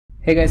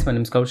Hey guys, my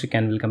name is Koushik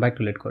and welcome back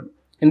to LetCode.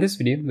 In this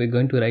video, we're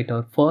going to write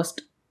our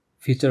first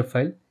feature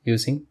file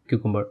using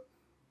Cucumber.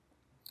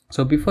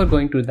 So before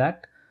going to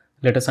that,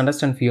 let us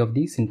understand few of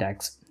the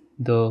syntax,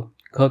 the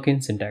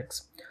Gherkin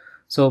syntax.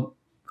 So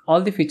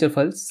all the feature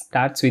files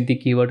starts with the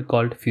keyword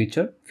called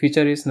feature.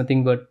 Feature is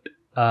nothing but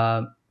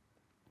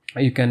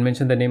you can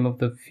mention the name of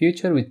the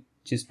feature which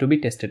is to be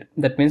tested.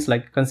 That means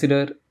like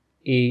consider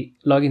a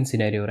login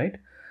scenario, right?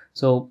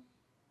 So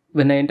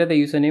when I enter the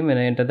username, when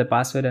I enter the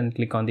password and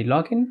click on the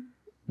login,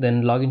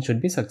 then login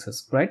should be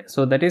success, right?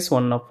 So that is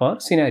one of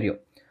our scenario.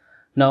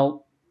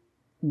 Now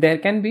there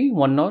can be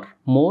one or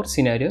more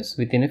scenarios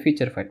within a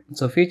feature file.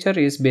 So feature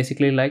is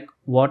basically like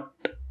what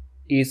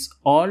is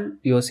all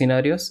your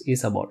scenarios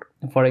is about.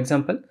 For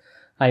example,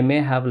 I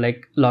may have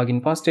like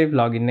login positive,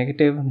 login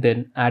negative,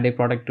 then add a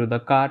product to the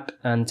cart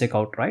and check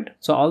out, right?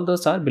 So all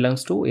those are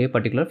belongs to a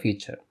particular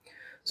feature.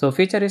 So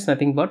feature is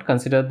nothing but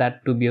consider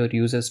that to be your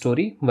user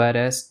story,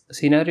 whereas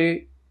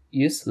scenario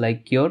is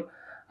like your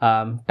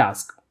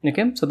task.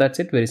 Okay, so that's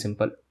it, very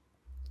simple.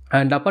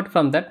 And apart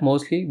from that,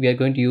 mostly we are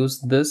going to use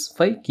this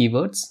 5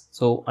 keywords.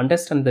 So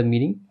understand the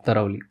meaning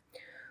thoroughly.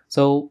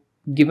 So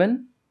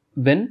given,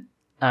 when,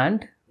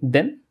 and,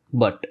 then,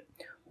 but.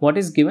 What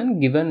is given?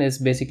 Given is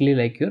basically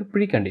like your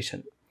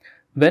precondition.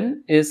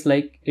 When is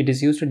like it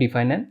is used to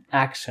define an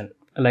action.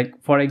 Like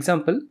for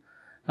example,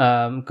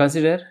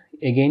 consider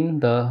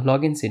again the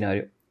login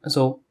scenario.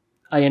 So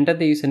I enter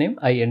the username,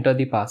 I enter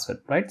the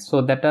password, right?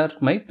 So that are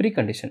my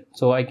precondition.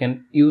 So I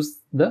can use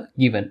the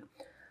given.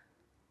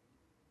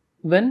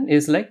 When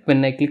is like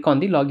when I click on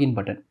the login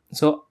button.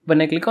 So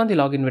when I click on the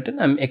login button,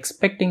 I'm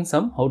expecting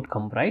some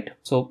outcome, right?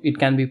 So it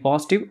can be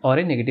positive or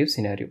a negative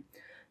scenario.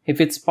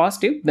 If it's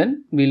positive,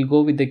 then we'll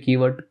go with the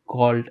keyword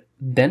called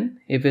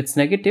then. If it's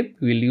negative,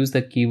 we'll use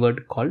the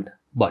keyword called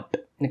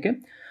but. Okay.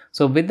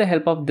 So with the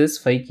help of this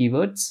 5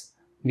 keywords,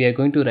 we are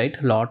going to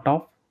write a lot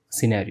of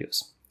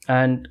scenarios.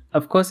 And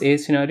of course, a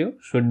scenario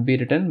should be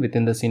written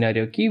within the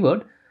scenario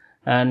keyword,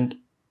 and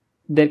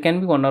there can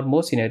be one or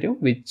more scenario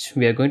which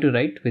we are going to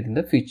write within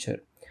the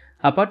feature.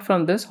 Apart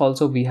from this,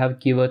 also we have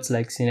keywords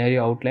like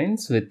scenario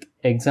outlines with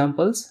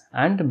examples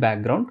and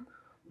background.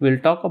 We'll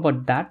talk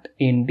about that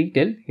in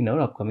detail in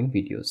our upcoming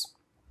videos.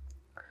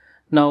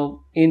 Now,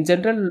 in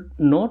general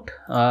note,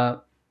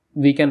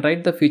 we can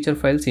write the feature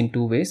files in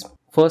 2 ways.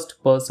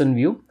 First person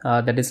view,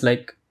 that is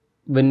like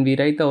when we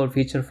write our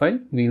feature file,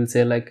 we will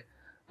say like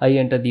I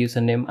enter the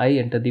username, I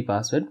enter the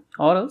password,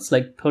 or else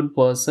like third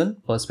person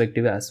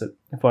perspective as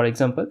well. For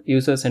example,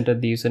 users enter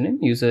the username,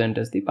 user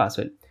enters the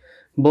password.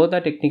 Both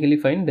are technically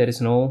fine. There is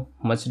no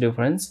much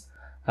difference.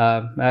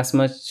 As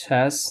much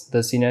as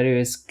the scenario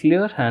is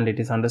clear and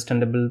it is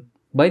understandable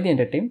by the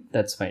entire team,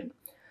 that's fine.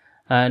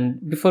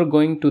 And before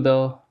going to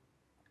the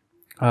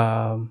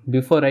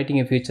before writing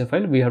a feature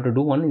file, we have to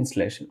do one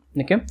installation.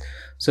 Okay,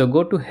 so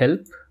go to help,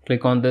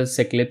 click on this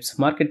Eclipse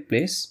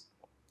marketplace.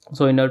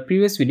 So in our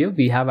previous video,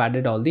 we have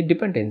added all the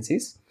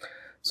dependencies.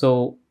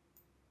 So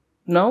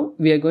now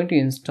we are going to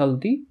install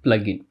the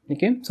plugin.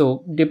 Okay,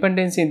 so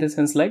dependency in the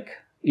sense like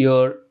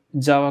your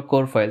Java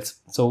core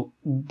files. So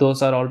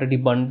those are already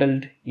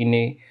bundled in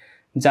a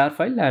jar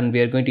file, and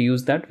we are going to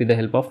use that with the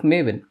help of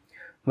Maven.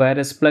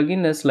 Whereas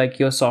plugin is like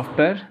your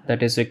software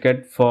that is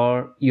required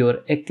for your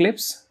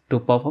Eclipse to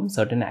perform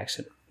certain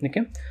action.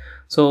 Okay,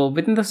 so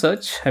within the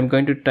search, I'm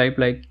going to type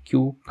like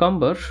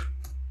Cucumber,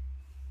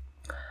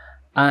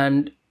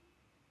 and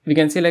we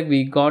can see like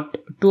we got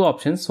 2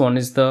 options. One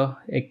is the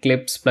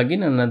Eclipse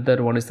plugin,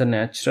 another one is the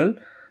natural.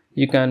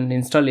 You can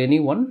install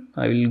any one.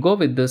 I will go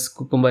with this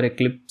Cucumber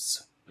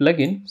Eclipse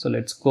plugin. So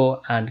let's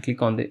go and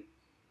click on the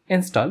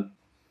install.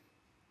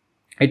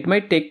 It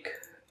might take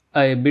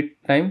a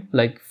bit time,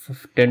 like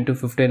 10 to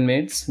 15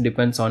 minutes,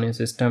 depends on your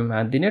system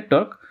and the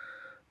network,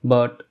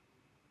 but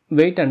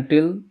wait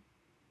until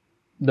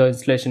the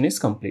installation is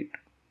complete.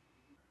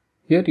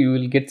 Here you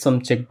will get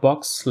some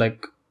checkbox,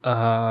 like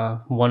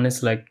one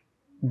is like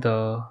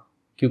the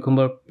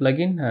Cucumber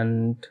plugin,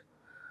 and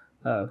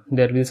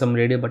there will be some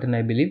radio button.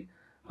 I believe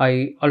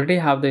I already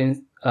have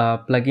the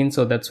plugin,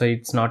 so that's why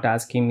it's not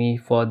asking me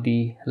for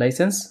the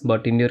license.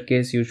 But in your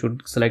case, you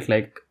should select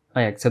like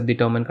I accept the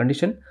term and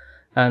condition,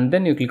 and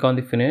then you click on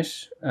the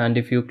finish. And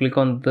if you click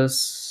on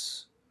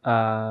this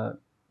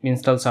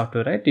install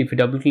software, right, if you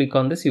double click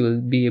on this, you will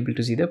be able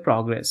to see the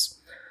progress.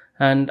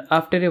 And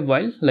after a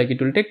while, like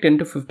it will take 10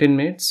 to 15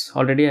 minutes.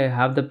 Already I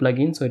have the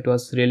plugin, so it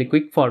was really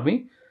quick for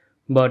me.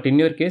 But in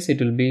your case, it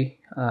will be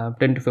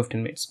 10 to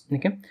 15 minutes.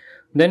 Okay,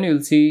 then you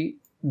will see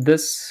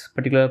this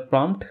particular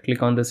prompt.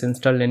 Click on this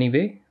install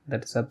anyway.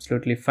 That is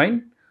absolutely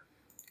fine.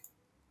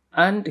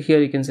 And here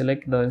you can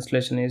select the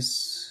installation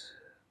is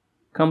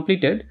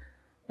completed,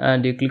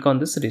 and you click on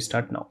this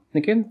restart now.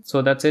 Okay,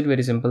 so that's it,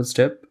 very simple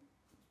step.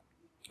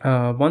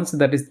 Once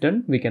that is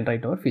done, we can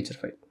write our feature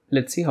file.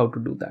 Let's see how to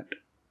do that.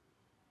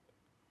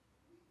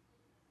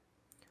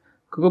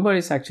 Cucumber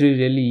is actually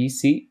really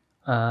easy.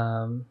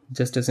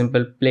 Just a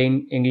simple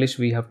plain English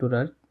we have to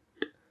write.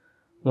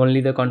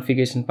 Only the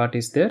configuration part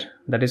is there.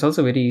 That is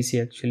also very easy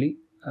actually.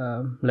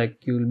 Like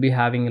you will be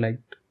having like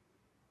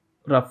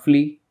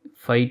roughly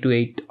 5 to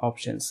 8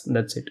 options.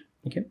 That's it.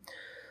 Okay,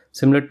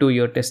 similar to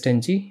your test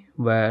ng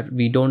where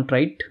we don't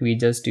write, we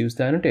just use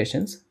the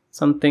annotations.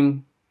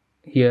 Something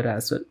here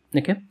as well.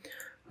 Okay,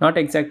 not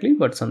exactly,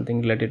 but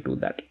something related to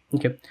that.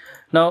 Okay,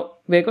 now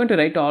we're going to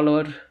write all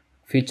our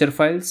feature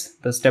files,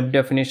 the step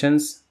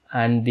definitions,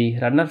 and the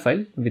runner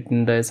file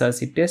within the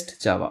src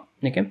test java.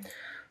 Okay,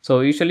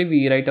 so usually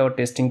we write our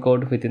testing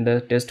code within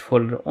the test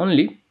folder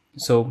only,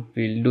 so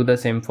we'll do the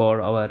same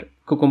for our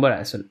Cucumber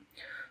as well.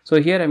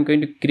 So here I'm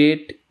going to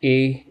create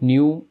a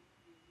new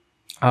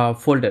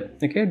folder.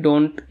 Okay,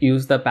 don't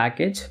use the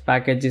package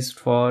is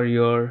for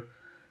your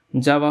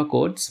Java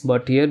codes,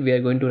 but here we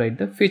are going to write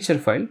the feature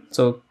file.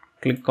 So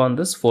click on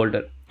this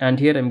folder, and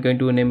here I'm going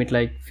to name it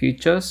like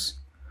features,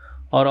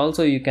 or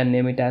also you can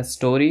name it as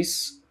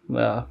stories,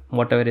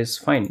 whatever is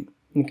fine.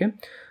 Okay,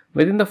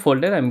 within the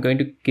folder I'm going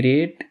to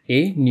create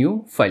a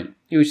new file.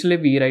 Usually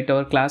we write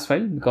our class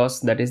file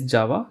because that is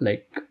Java,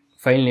 like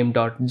file name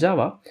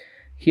 .java.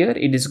 Here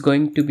it is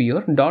going to be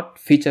your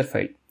 .feature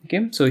file.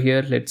 Okay, so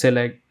here let's say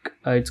like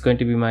it's going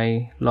to be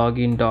my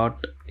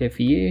login.feature.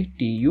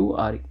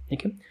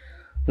 Okay,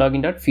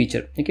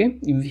 login.feature. Okay,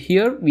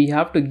 here we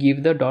have to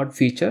give the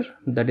 .feature,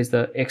 that is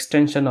the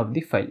extension of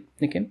the file.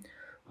 Okay,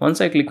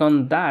 once I click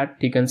on that,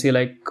 you can see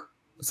like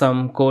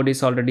some code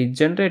is already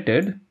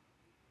generated,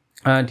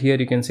 and here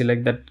you can see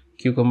like that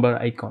Cucumber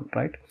icon,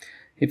 right?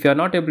 If you are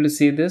not able to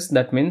see this,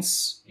 that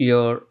means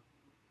your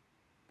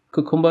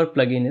Cucumber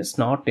plugin is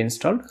not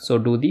installed, so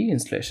do the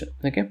installation.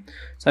 Okay,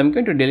 so I'm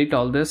going to delete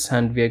all this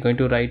and we are going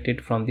to write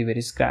it from the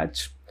very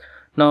scratch.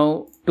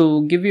 Now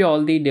to give you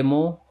all the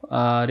demo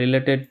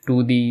related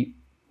to the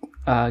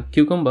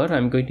Cucumber,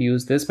 I'm going to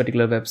use this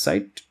particular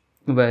website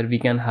where we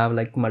can have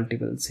like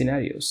multiple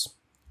scenarios,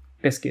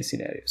 test case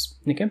scenarios.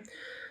 Okay,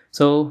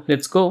 so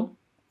let's go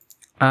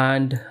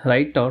and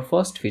write our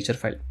first feature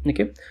file.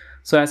 Okay,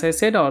 so as I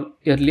said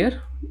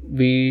earlier,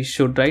 we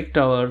should write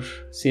our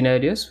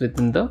scenarios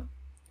within the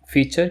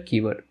feature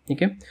keyword.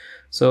 Okay,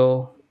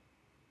 so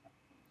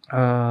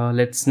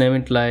let's name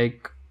it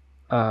like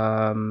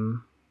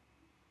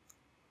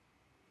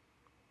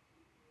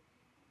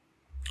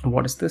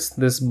what is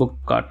this book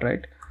cart,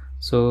 right?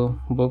 So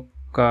book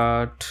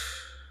cart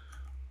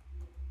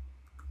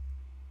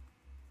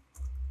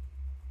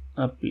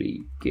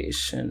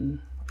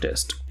application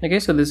test. Okay,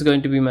 so this is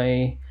going to be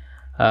my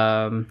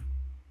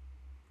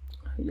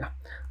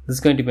this is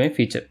going to be my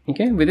feature.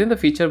 Okay, within the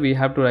feature we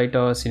have to write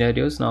our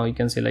scenarios. Now you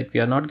can see like we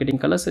are not getting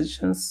color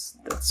suggestions,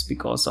 that's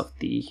because of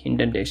the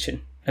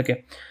indentation.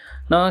 Okay,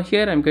 now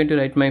here I'm going to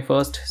write my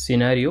first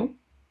scenario,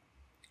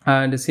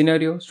 and the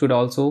scenario should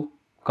also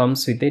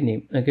comes with a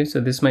name. Okay,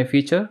 so this is my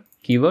feature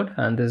keyword,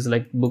 and this is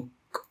like book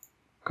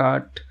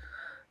cart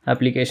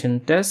application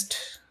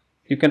test.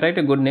 You can write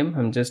a good name,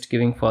 I'm just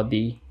giving for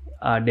the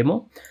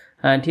demo.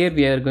 And here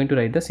we are going to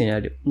write the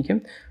scenario.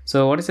 Okay,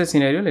 so what is the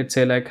scenario? Let's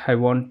say like I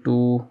want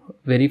to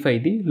verify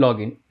the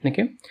login.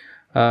 Okay,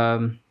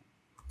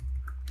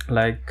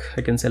 like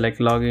I can say like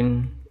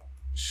login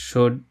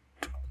should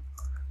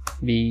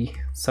be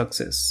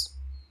success.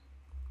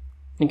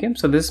 Okay,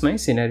 so this is my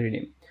scenario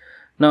name.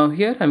 Now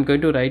here I'm going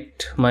to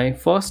write my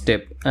first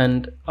step,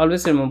 and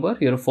always remember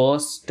your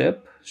first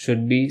step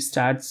should be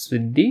starts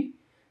with the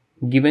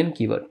given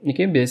keyword.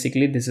 Okay,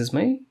 basically this is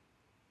my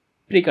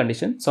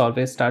precondition, so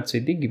always starts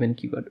with the given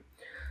keyword.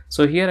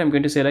 So here I'm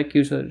going to say like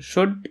user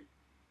should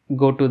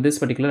go to this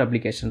particular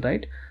application,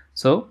 right?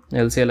 So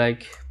I'll say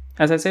like,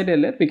 as I said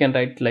earlier, we can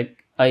write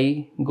like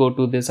I go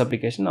to this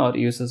application or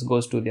users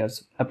goes to their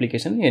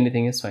application,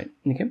 anything is fine.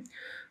 Okay,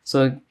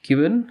 so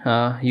given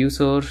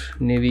user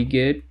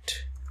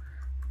navigate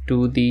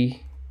to the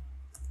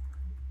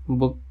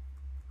book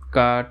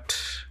cart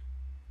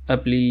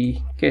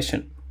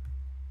application.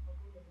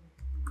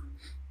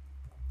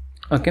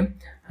 Okay,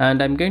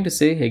 and I'm going to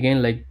say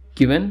again like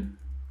given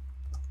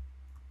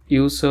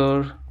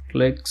user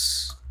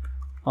clicks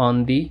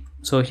on the,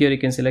 so here you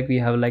can see like we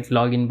have like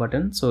login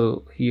button,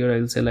 so here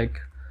I'll say like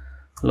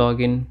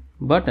login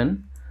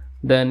button,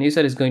 then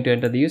user is going to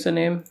enter the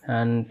username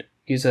and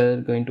user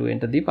going to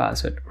enter the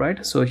password,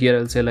 right? So here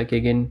I'll say like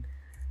again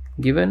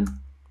given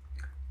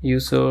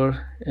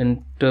user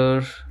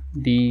enter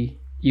the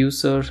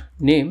user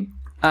name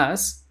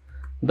as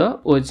the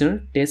original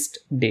test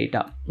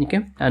data.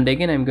 Okay, and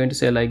again I'm going to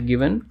say like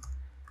given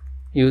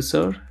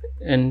user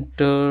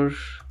enter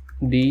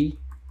the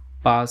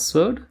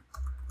password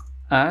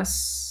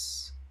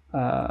as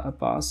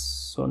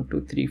pass 1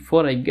 2 3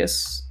 4 I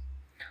guess,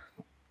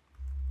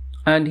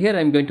 and here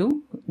I'm going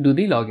to do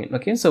the login.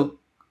 Okay, so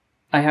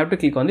I have to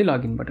click on the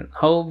login button.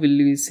 How will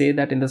we say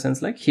that? In the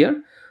sense like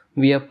here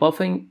we are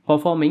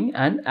performing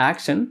an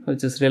action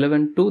which is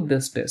relevant to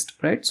this test,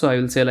 right? So I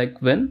will say like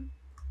when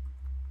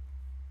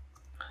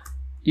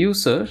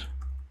user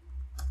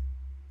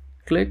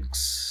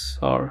clicks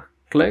or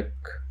click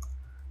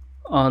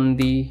on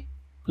the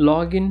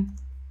login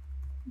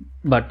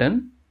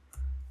button,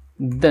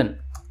 then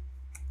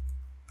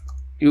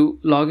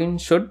login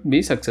should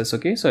be success.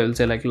 Okay, so I will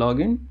say like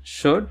login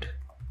should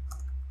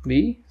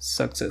be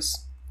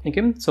success.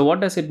 Okay, so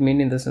what does it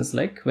mean in the sense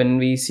like when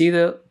we see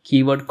the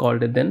keyword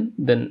called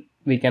then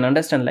we can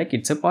understand like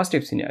it's a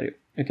positive scenario.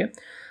 Okay,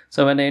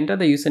 so when I enter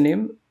the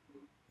username,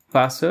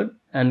 password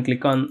and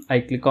I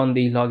click on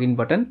the login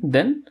button,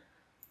 then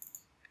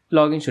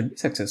login should be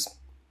success.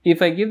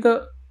 If I give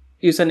the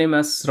username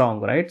as wrong,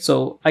 right,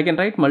 so I can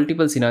write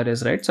multiple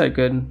scenarios, right? So I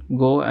can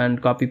go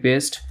and copy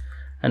paste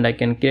and I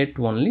can create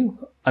only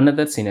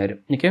another scenario.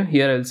 Okay,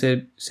 here I'll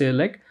say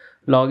like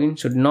login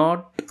should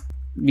not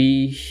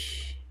be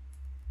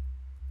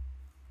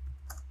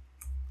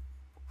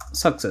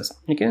success.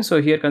 Okay,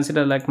 so here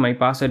consider like my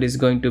password is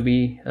going to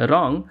be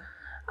wrong,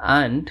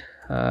 and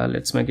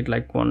let's make it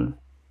like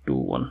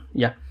 121.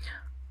 Yeah,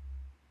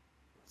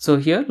 so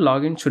here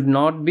login should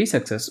not be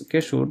success.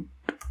 Okay, should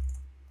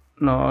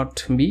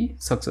not be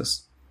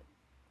success,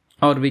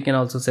 or we can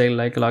also say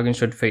like login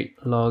should fail.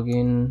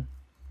 Login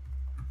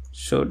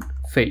should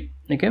fail.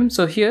 Okay,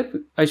 so here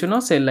I should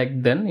not say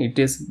like then, it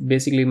is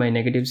basically my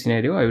negative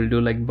scenario. I will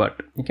do like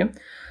but. Okay,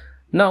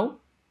 now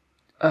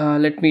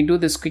let me do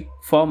this quick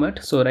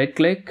format. So right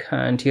click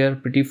and here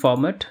pretty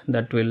format,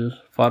 that will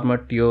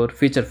format your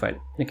feature file.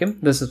 Okay,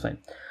 this is fine.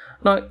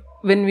 Now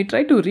when we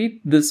try to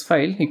read this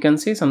file, you can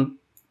see some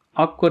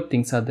awkward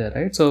things are there,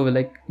 right? So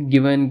like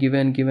given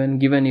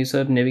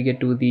user navigate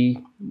to the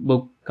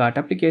book cart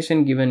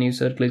application, given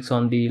user clicks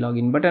on the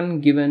login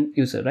button, given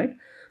user, right?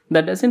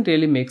 That doesn't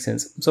really make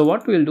sense. So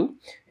what we'll do,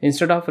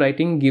 instead of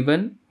writing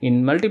given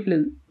in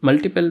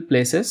multiple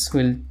places,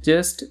 we'll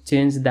just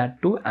change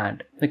that to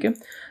and. Okay,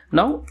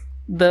 now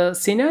the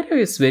scenario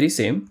is very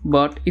same,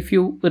 but if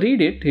you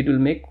read it, it will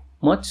make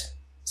much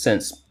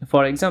sense.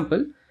 For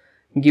example,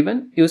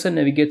 given user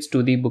navigates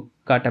to the book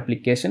cart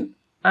application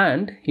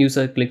and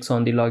user clicks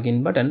on the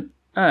login button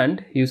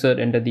and user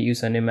enter the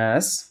username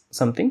as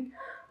something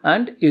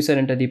and user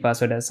enter the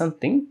password as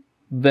something,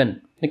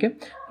 when. Okay,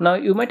 now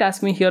you might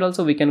ask me, here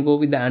also we can go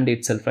with the and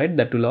itself, right?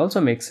 That will also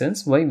make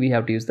sense why we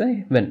have to use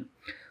the when.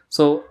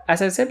 So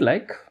as I said,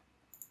 like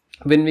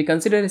when we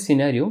consider a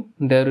scenario,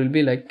 there will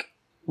be like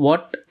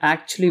what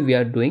actually we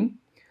are doing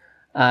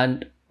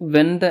and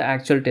when the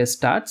actual test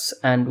starts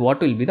and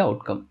what will be the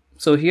outcome.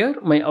 So here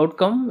my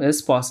outcome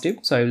is positive,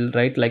 so I will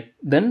write like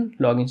then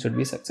login should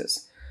be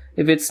success.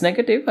 If it's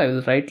negative, I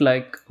will write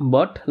like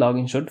but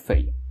login should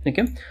fail.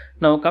 Okay,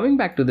 now coming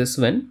back to this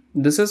when,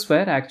 this is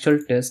where actual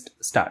test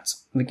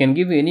starts. We can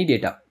give any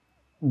data,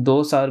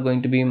 those are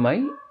going to be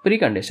my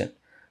precondition,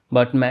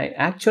 but my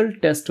actual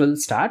test will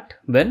start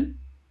when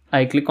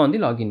I click on the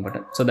login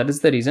button. So that is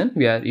the reason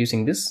we are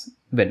using this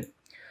when.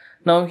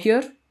 Now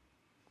here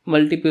in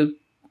multiple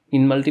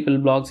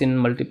blogs, in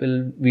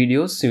multiple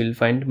videos, you will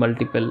find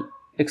multiple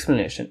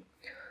explanation.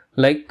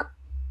 Like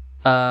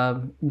what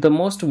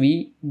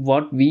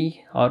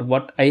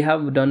I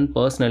have done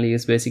personally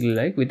is basically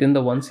like within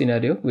the one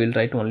scenario, we'll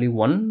write only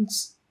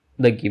once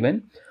the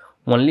given,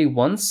 only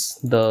once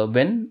the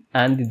when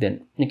and the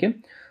then. Okay,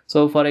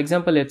 so for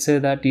example, let's say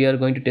that you are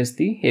going to test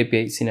the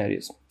API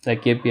scenarios,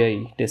 like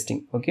API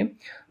testing. Okay,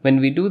 when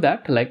we do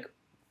that, like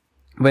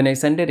when I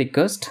send a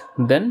request,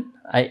 then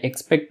I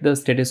expect the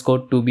status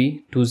code to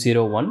be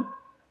 201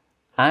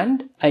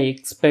 and I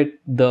expect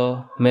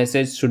the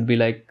message should be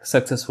like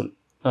successful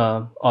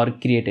or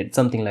created,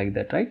 something like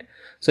that, right?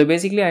 So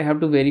basically I have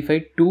to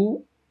verify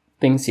two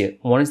things here.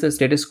 One is the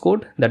status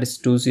code, that is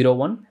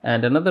 201,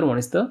 and another one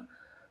is the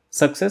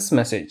success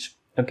message.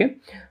 Okay,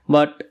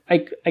 but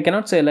I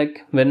cannot say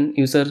like when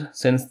user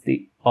sends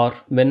the, or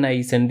when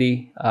I send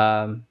the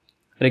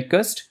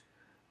request,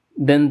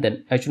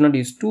 then I should not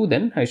use two,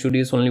 then I should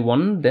use only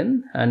one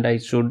then, and I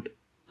should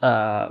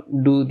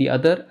do the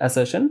other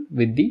assertion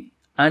with the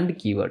and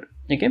keyword.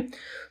 Okay,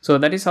 so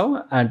that is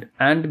how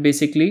and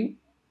basically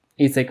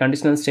is a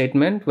conditional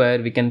statement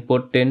where we can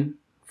put in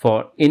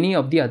for any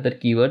of the other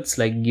keywords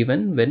like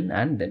given, when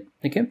and then.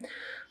 Okay,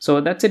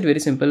 so that's it, very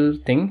simple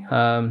thing.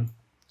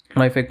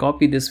 Now if I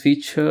copy this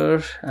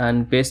feature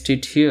and paste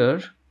it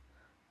here,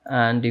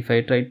 and if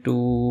I try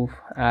to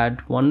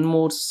add one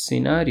more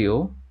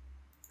scenario,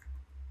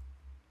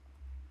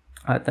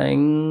 I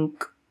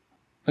think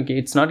okay,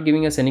 it's not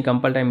giving us any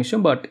compile time issue,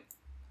 but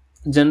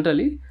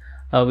generally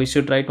we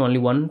should write only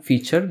one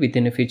feature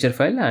within a feature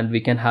file, and we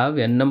can have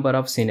a number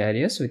of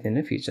scenarios within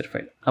a feature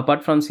file.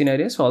 Apart from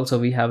scenarios, also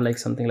we have like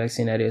something like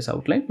scenarios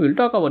outline. We'll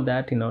talk about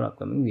that in our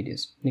upcoming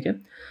videos. Okay,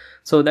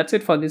 so that's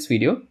it for this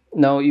video.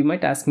 Now you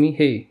might ask me,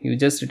 hey, you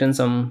just written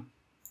some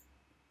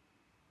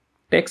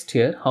text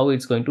here, how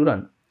it's going to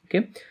run?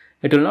 Okay,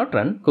 it will not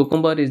run.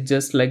 Cucumber is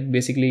just like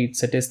basically it's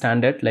set a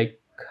standard like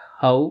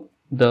how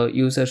the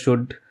user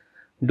should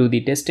do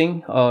the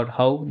testing or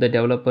how the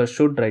developer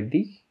should write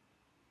the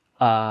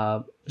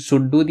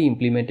should do the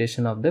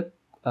implementation of the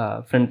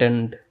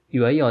front-end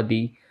UI or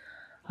the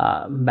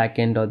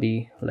back-end or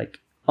the like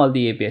all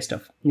the API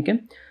stuff.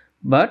 Okay,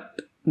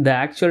 but the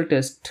actual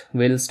test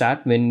will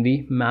start when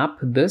we map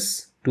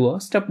this to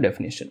a step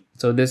definition.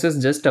 So this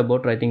is just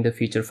about writing the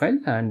feature file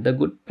and the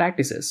good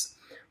practices.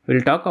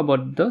 We'll talk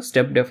about the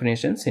step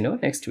definitions in our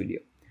next video.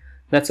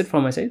 That's it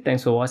from my side.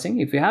 Thanks for watching.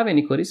 If you have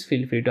any queries,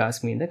 feel free to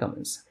ask me in the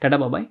comments. Tada,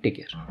 bye bye, take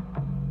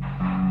care.